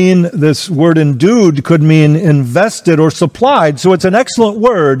could mean, this word endued could mean invested or supplied. So it's an excellent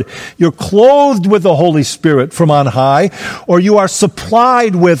word. You're clothed with the Holy Spirit from on high, or you are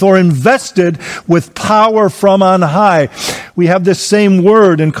supplied with or invested with power from on high. We have this same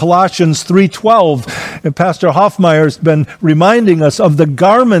word in Colossians 3:12. And Pastor Hoffmeyer's been reminding us of the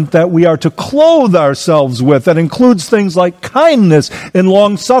garment that we are to clothe ourselves with. That includes things like kindness and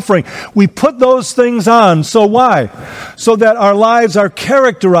long-suffering. We put those things on. So why? So that our lives are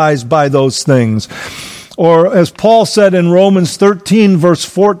characterized by those things. Or as Paul said in Romans 13, verse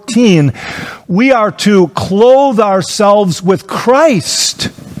 14, we are to clothe ourselves with Christ.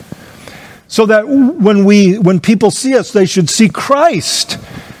 So that when people see us, they should see Christ.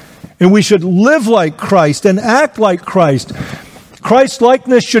 And we should live like Christ and act like Christ.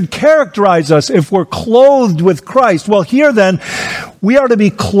 Christ-likeness should characterize us if we're clothed with Christ. Well, here then, we are to be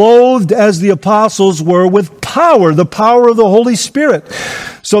clothed as the apostles were with power, the power of the Holy Spirit,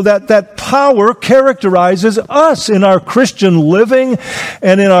 so that that power characterizes us in our Christian living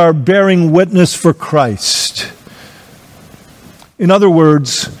and in our bearing witness for Christ. In other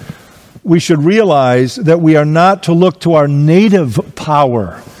words, we should realize that we are not to look to our native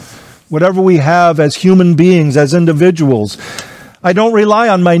power, whatever we have as human beings, as individuals. I don't rely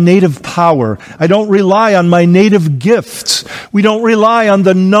on my native power. I don't rely on my native gifts. We don't rely on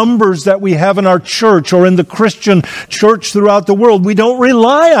the numbers that we have in our church or in the Christian church throughout the world. We don't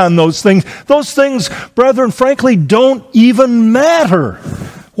rely on those things. Those things, brethren, frankly, don't even matter.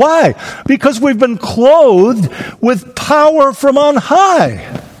 Why? Because we've been clothed with power from on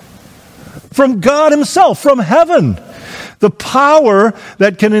high, from God Himself, from heaven. The power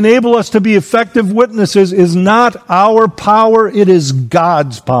that can enable us to be effective witnesses is not our power, it is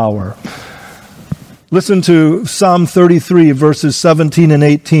God's power. Listen to Psalm 33, verses 17 and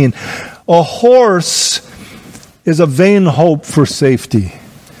 18. A horse is a vain hope for safety.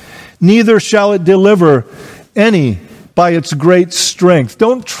 Neither shall it deliver any by its great strength.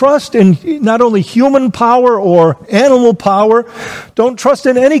 Don't trust in not only human power or animal power. Don't trust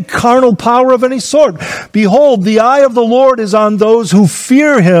in any carnal power of any sort. Behold, the eye of the Lord is on those who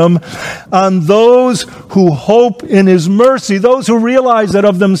fear Him, on those who hope in His mercy, those who realize that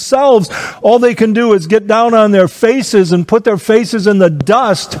of themselves, all they can do is get down on their faces and put their faces in the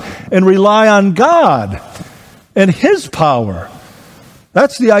dust and rely on God and His power.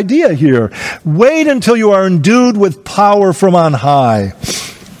 That's the idea here. Wait until you are endued with power from on high.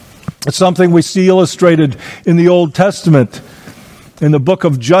 It's something we see illustrated in the Old Testament, in the book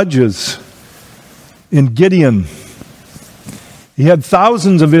of Judges, in Gideon. He had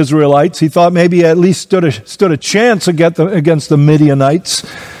thousands of Israelites. He thought maybe he at least stood a chance against the Midianites.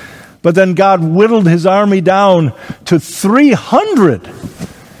 But then God whittled his army down to 300.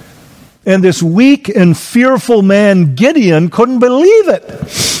 And this weak and fearful man, Gideon, couldn't believe it.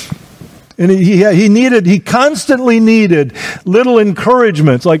 And he constantly needed little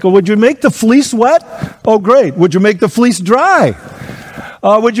encouragements. Like, would you make the fleece wet? Oh, great. Would you make the fleece dry?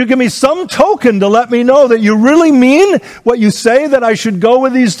 Would you give me some token to let me know that you really mean what you say, that I should go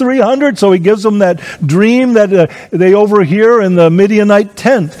with these 300? So he gives them that dream that they overhear in the Midianite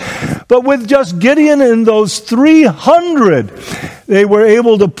tent. But with just Gideon and those 300, they were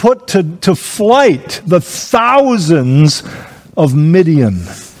able to put to flight the thousands of Midian.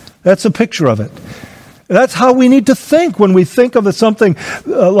 That's a picture of it. That's how we need to think when we think of something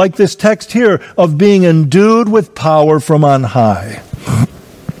like this text here, of being endued with power from on high.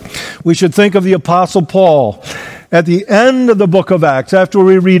 We should think of the Apostle Paul at the end of the book of Acts, after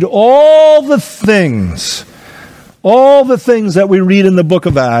we read all the things that we read in the book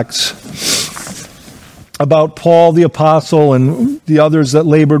of Acts about Paul the Apostle and the others that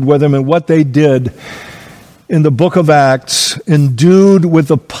labored with him and what they did in the book of Acts, endued with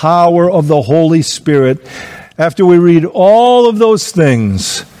the power of the Holy Spirit. After we read all of those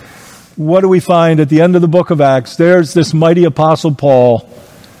things, what do we find at the end of the book of Acts? There's this mighty Apostle Paul,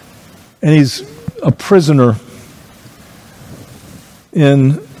 and he's a prisoner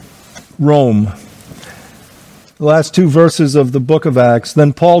in Rome. The last two verses of the book of Acts.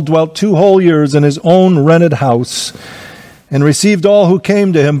 Then Paul dwelt 2 whole years in his own rented house, and received all who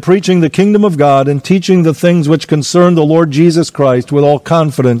came to him, preaching the kingdom of God and teaching the things which concern the Lord Jesus Christ with all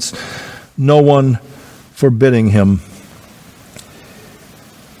confidence, no one forbidding him.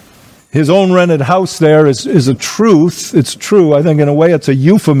 His own rented house there is a truth. It's true. I think in a way it's a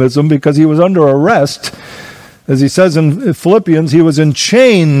euphemism, because he was under arrest. As he says in Philippians, he was in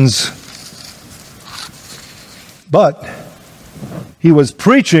chains. But he was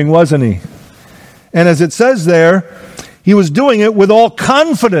preaching, wasn't he? And as it says there, he was doing it with all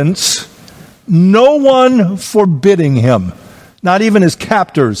confidence, no one forbidding him, not even his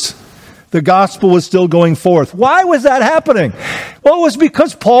captors. The gospel was still going forth. Why was that happening? Well, it was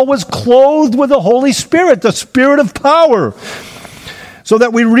because Paul was clothed with the Holy Spirit, the Spirit of power. So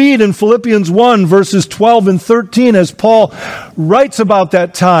that we read in Philippians 1, verses 12 and 13, as Paul writes about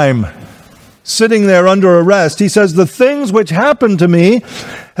that time, sitting there under arrest, he says, "The things which happened to me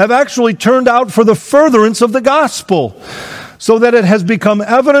have actually turned out for the furtherance of the gospel, so that it has become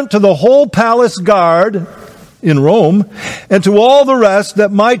evident to the whole palace guard in Rome, and to all the rest,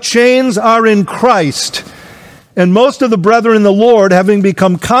 that my chains are in Christ. And most of the brethren in the Lord, having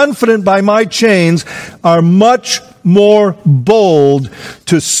become confident by my chains, are much more bold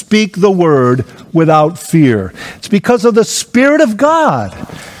to speak the word without fear." It's because of the Spirit of God.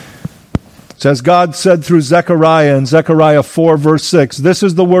 It's as God said through Zechariah in Zechariah 4, verse 6, "This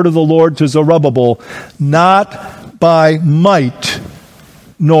is the word of the Lord to Zerubbabel, not by might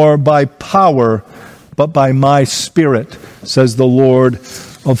nor by power, but by my Spirit, says the Lord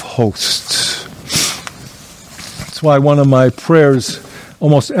of hosts." That's why one of my prayers,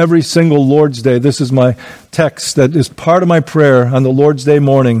 almost every single Lord's Day, this is my text that is part of my prayer on the Lord's Day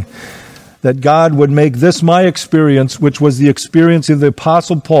morning. that God would make this my experience, which was the experience of the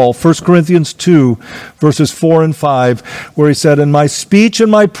Apostle Paul, 1 Corinthians 2, verses 4 and 5, where he said, "And my speech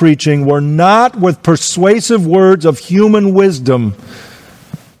and my preaching were not with persuasive words of human wisdom."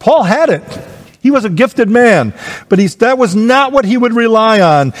 Paul had it. He was a gifted man, but that was not what he would rely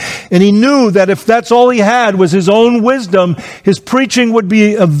on. And he knew that if that's all he had was his own wisdom, his preaching would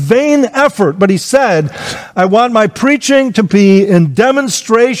be a vain effort. But he said, "I want my preaching to be in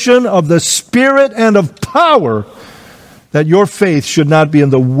demonstration of the Spirit and of power, that your faith should not be in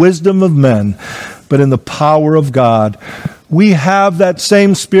the wisdom of men, but in the power of God." We have that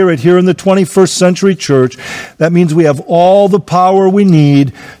same Spirit here in the 21st century church. That means we have all the power we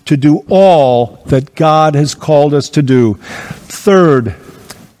need to do all that God has called us to do. Third,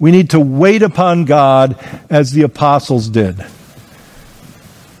 we need to wait upon God as the apostles did.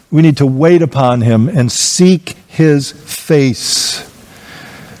 We need to wait upon Him and seek His face.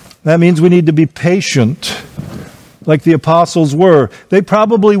 That means we need to be patient, like the apostles were. They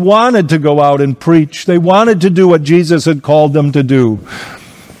probably wanted to go out and preach. They wanted to do what Jesus had called them to do.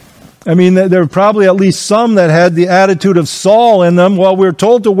 I mean, there were probably at least some that had the attitude of Saul in them. Well, we're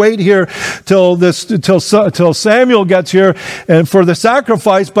told to wait here till Samuel gets here and for the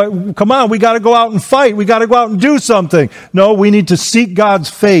sacrifice, but come on, we got to go out and fight. We got to go out and do something. No, we need to seek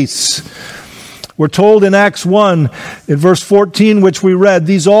God's face. We're told in Acts 1, in verse 14, which we read,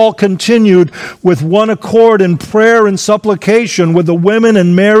 "These all continued with one accord in prayer and supplication with the women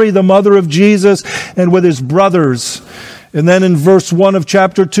and Mary, the mother of Jesus, and with his brothers." And then in verse 1 of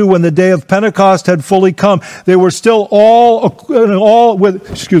chapter 2, when the day of Pentecost had fully come, they were still they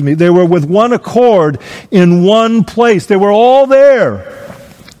were with one accord in one place. They were all there,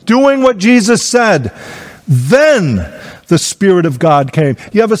 doing what Jesus said. Then the Spirit of God came.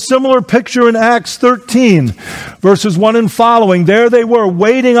 You have a similar picture in Acts 13, verses 1 and following. There they were,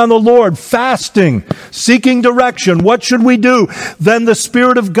 waiting on the Lord, fasting, seeking direction. What should we do? Then the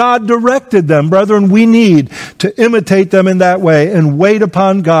Spirit of God directed them. Brethren, we need to imitate them in that way and wait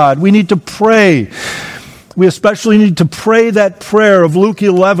upon God. We need to pray. We especially need to pray that prayer of Luke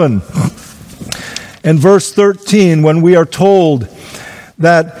 11 and verse 13, when we are told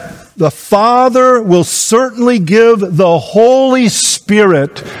that the Father will certainly give the Holy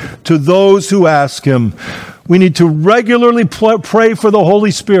Spirit to those who ask Him. We need to regularly pray for the Holy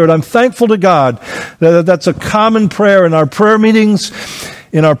Spirit. I'm thankful to God that that's a common prayer in our prayer meetings,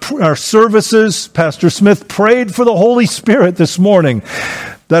 in our services. Pastor Smith prayed for the Holy Spirit this morning,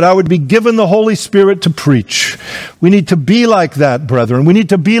 that I would be given the Holy Spirit to preach. We need to be like that, brethren. We need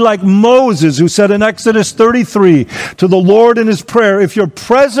to be like Moses, who said in Exodus 33 to the Lord in his prayer, "If your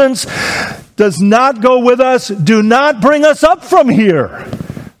presence does not go with us, do not bring us up from here."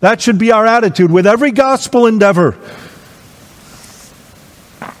 That should be our attitude with every gospel endeavor.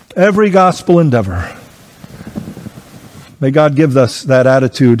 Every gospel endeavor. May God give us that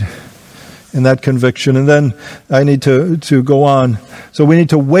attitude and that conviction. And then I need to go on. So we need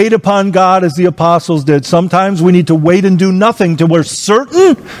to wait upon God as the apostles did. Sometimes we need to wait and do nothing till we're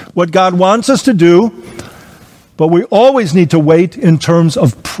certain what God wants us to do. But we always need to wait in terms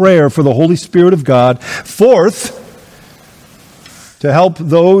of prayer for the Holy Spirit of God. Fourth, to help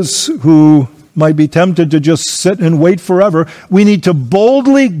those who might be tempted to just sit and wait forever, we need to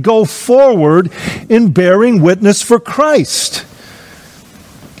boldly go forward in bearing witness for Christ.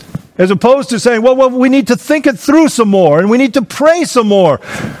 As opposed to saying, well, we need to think it through some more and we need to pray some more.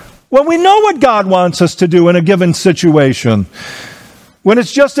 Well, we know what God wants us to do in a given situation. When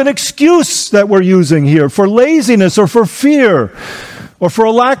it's just an excuse that we're using here for laziness or for fear or for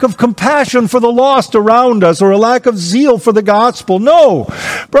a lack of compassion for the lost around us or a lack of zeal for the gospel. No,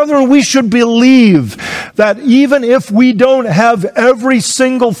 brethren, we should believe that even if we don't have every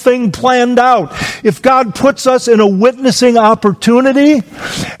single thing planned out, if God puts us in a witnessing opportunity,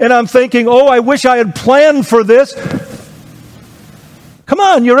 and I'm thinking, oh, I wish I had planned for this. Come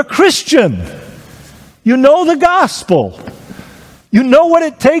on, you're a Christian. You know the gospel. You know what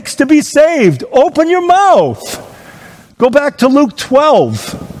it takes to be saved. Open your mouth. Go back to Luke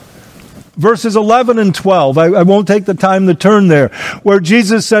 12, verses 11 and 12. I won't take the time to turn there, where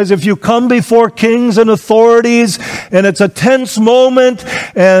Jesus says, if you come before kings and authorities, and it's a tense moment,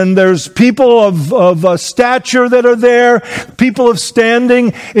 and there's people of stature that are there, people of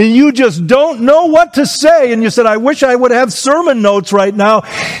standing, and you just don't know what to say, and you said, I wish I would have sermon notes right now.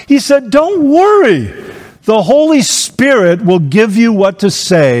 He said, don't worry. The Holy Spirit will give you what to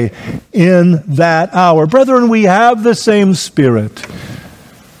say in that hour. Brethren, we have the same Spirit.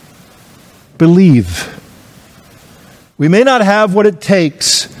 Believe. We may not have what it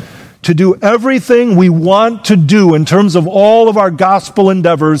takes to do everything we want to do in terms of all of our gospel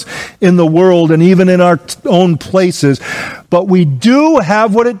endeavors in the world and even in our own places. But we do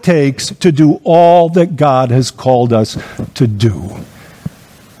have what it takes to do all that God has called us to do.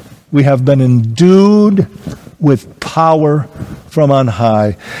 We have been endued with power from on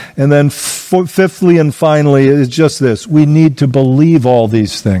high. And then fifthly and finally is just this. We need to believe all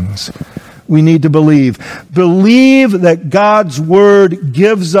these things. We need to believe. Believe that God's word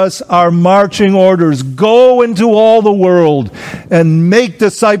gives us our marching orders. Go into all the world and make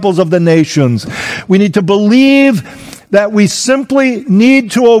disciples of the nations. We need to believe that we simply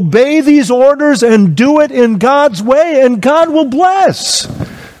need to obey these orders and do it in God's way, and God will bless.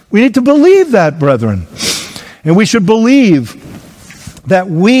 We need to believe that, brethren. And we should believe that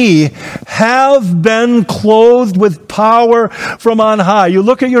we have been clothed with power from on high. You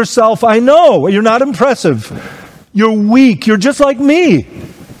look at yourself, I know, you're not impressive. You're weak. You're just like me.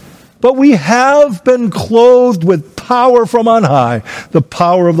 But we have been clothed with power from on high, the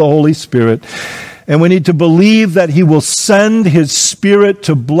power of the Holy Spirit. And we need to believe that He will send His Spirit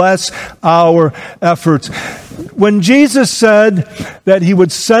to bless our efforts. When Jesus said that He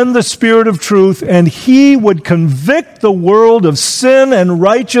would send the Spirit of truth and He would convict the world of sin and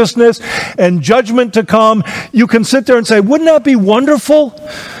righteousness and judgment to come, you can sit there and say, wouldn't that be wonderful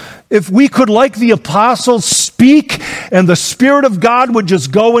if we could, like the apostles, speak and the Spirit of God would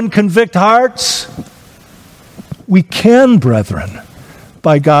just go and convict hearts? We can, brethren,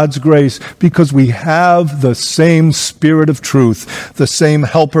 by God's grace, because we have the same Spirit of truth, the same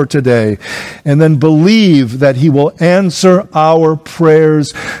helper today. And then believe that He will answer our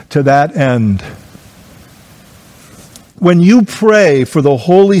prayers to that end. When you pray for the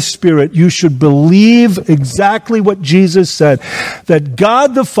Holy Spirit, you should believe exactly what Jesus said, that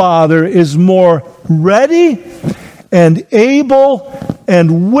God the Father is more ready and able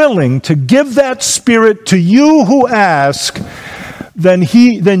and willing to give that Spirit to you who ask than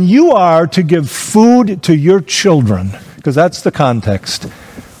you are to give food to your children, because that's the context.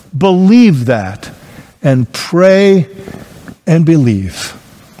 Believe that and pray and believe.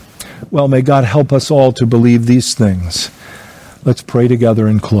 Well, may God help us all to believe these things. Let's pray together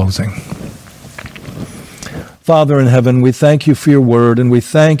in closing. Father in heaven, we thank You for Your word, and we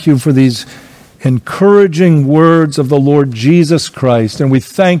thank You for these encouraging words of the Lord Jesus Christ, and we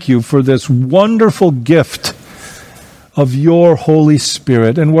thank You for this wonderful gift of Your Holy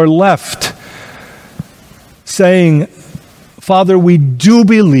Spirit. And we're left saying, Father, we do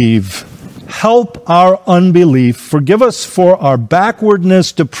believe. Help our unbelief. Forgive us for our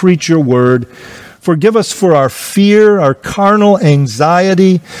backwardness to preach Your word. Forgive us for our fear, our carnal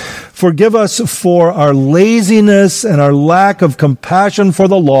anxiety. Forgive us for our laziness and our lack of compassion for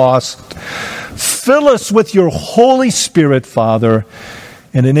the lost. Fill us with Your Holy Spirit, Father,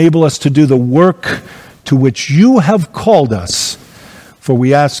 and enable us to do the work to which You have called us. For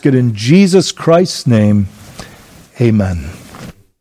we ask it in Jesus Christ's name. Amen.